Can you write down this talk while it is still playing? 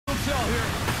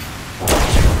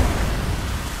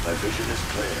My vision is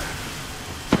clear.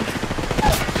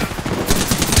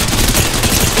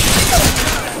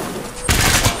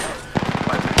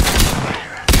 My vision is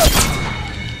clear.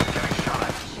 Getting shot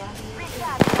at.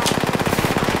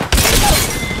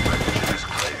 My vision is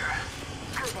clear.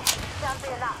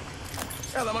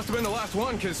 Yeah, that must have been the last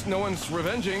one, because no one's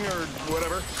revenging or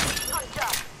whatever.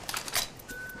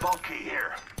 Vault key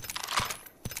here.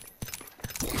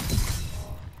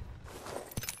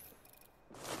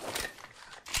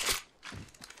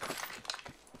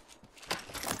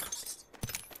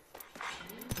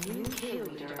 New kill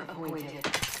leader appointed.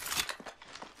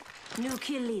 New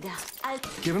kill leader.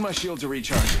 Giving my shields a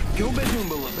recharge. Go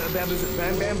bamboo,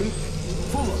 bamboo.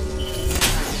 Full.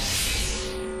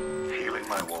 Healing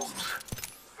my wounds.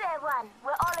 Say one,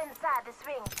 we're all inside this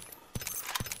ring.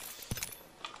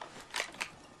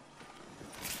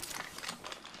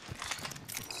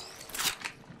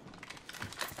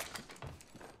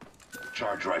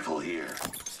 Charge rifle here.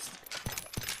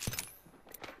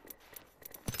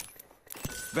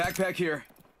 Backpack here.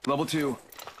 Level 2.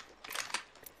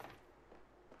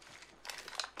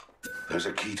 There's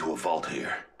a key to a vault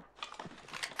here.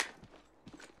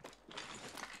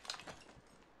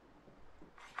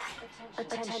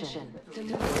 Attention.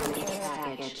 Delivery care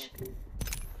package.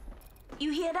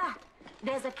 You hear that?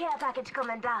 There's a care package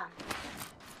coming down.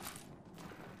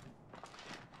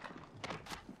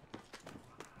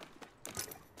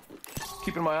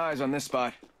 Keeping my eyes on this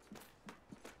spot.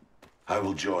 I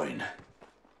will join.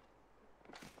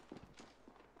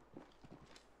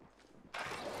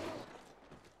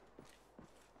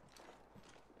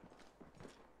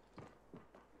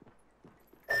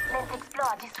 Let's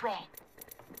explore this way.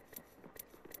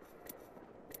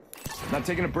 Not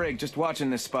taking a break, just watching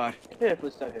this spot. Very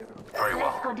Let's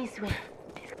well. go this way.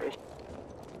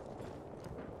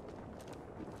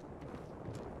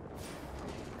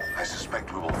 I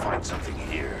suspect we will find something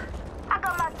here. I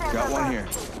got myself Got a one vault here.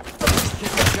 key.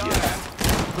 Kick that shot at.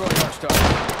 Throw a dark star.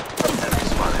 Enemy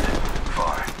spotted.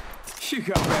 Far. You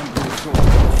got bamboozled.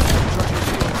 Charge your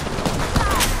shield.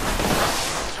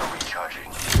 So recharging.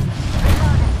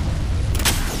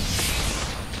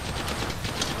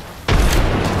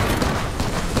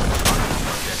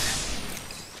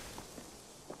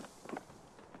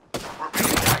 We're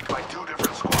being attacked by 2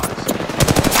 different squads.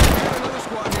 Got another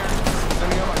squad here.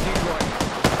 Sending out my decoy.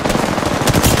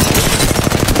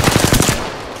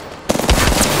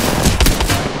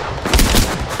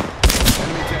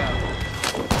 Enemy down.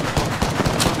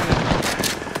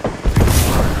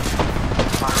 Firing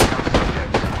on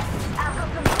subject. I've got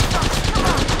some good stuff.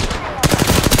 Come on.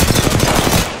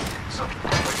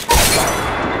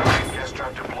 Gas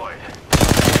trap deployed.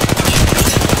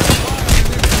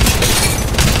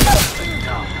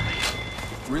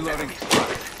 Reloading.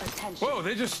 Attention. Whoa,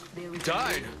 they just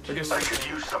died. I guess. I could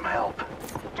use some help.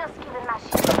 Just giving my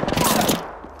shield.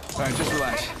 Alright, just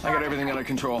relax. I got everything under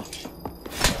control.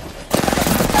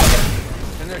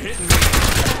 And they're hitting me.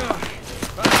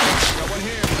 Got one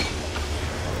here.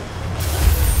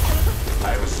 I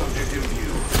have a subject in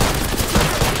view.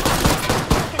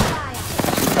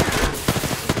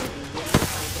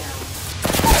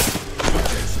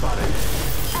 Subject spotted.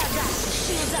 I got you.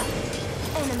 Shields up.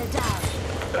 Enemy down.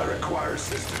 That requires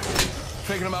assistance.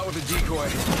 Taking them out with a decoy.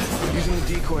 Using the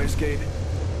decoy escape.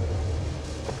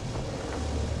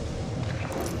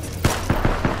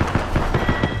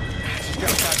 Just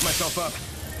gotta patch myself up.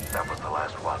 That was the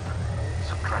last one.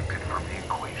 Subtracted from the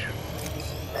equation.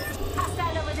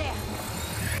 Hostile over there.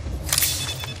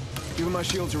 Giving my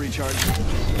shields a recharge.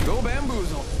 Go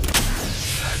bamboozle.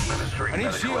 Administering I need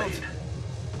medical shields.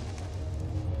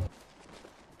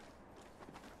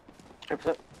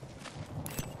 aid.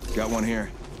 Got one here.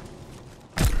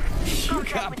 You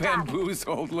got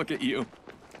bamboozled. Look at you.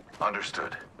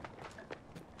 Understood.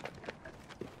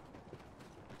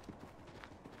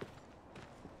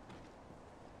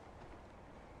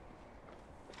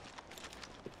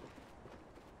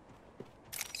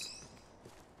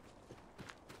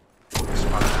 Spotted a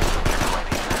subject right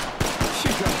here.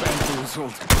 You got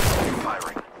bamboozled.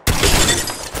 Firing.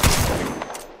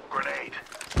 Grenade.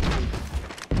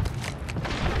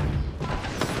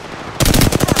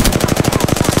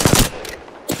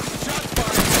 Shots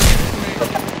fired.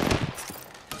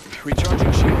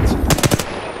 Recharging shields.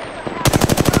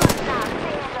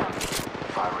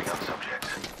 Firing on subject.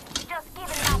 Just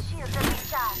giving my shield a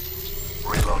recharge.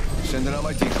 Reloading. Sending out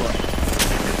my decoy.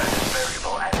 Defensive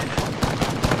variable added.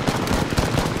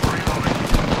 Reloading.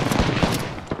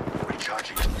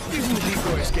 Recharging. Using the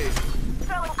decoy escape.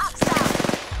 Throwing upside.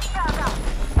 Frog up.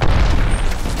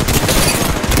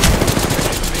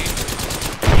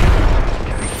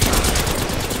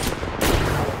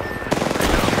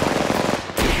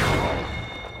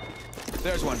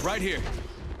 one, right here.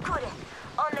 Good.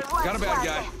 Only one Got a bad squad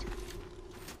guy. left.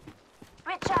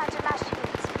 Recharge my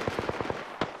shields.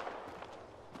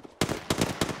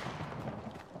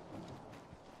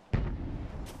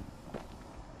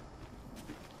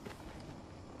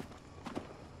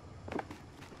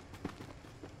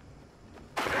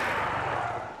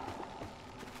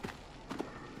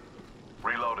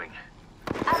 Reloading.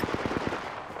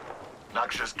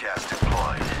 Noxious gas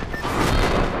deployed.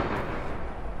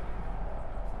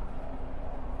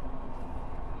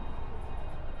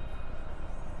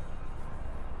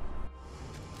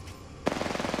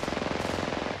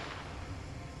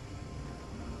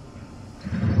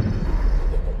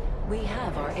 We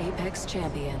have our Apex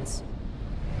champions.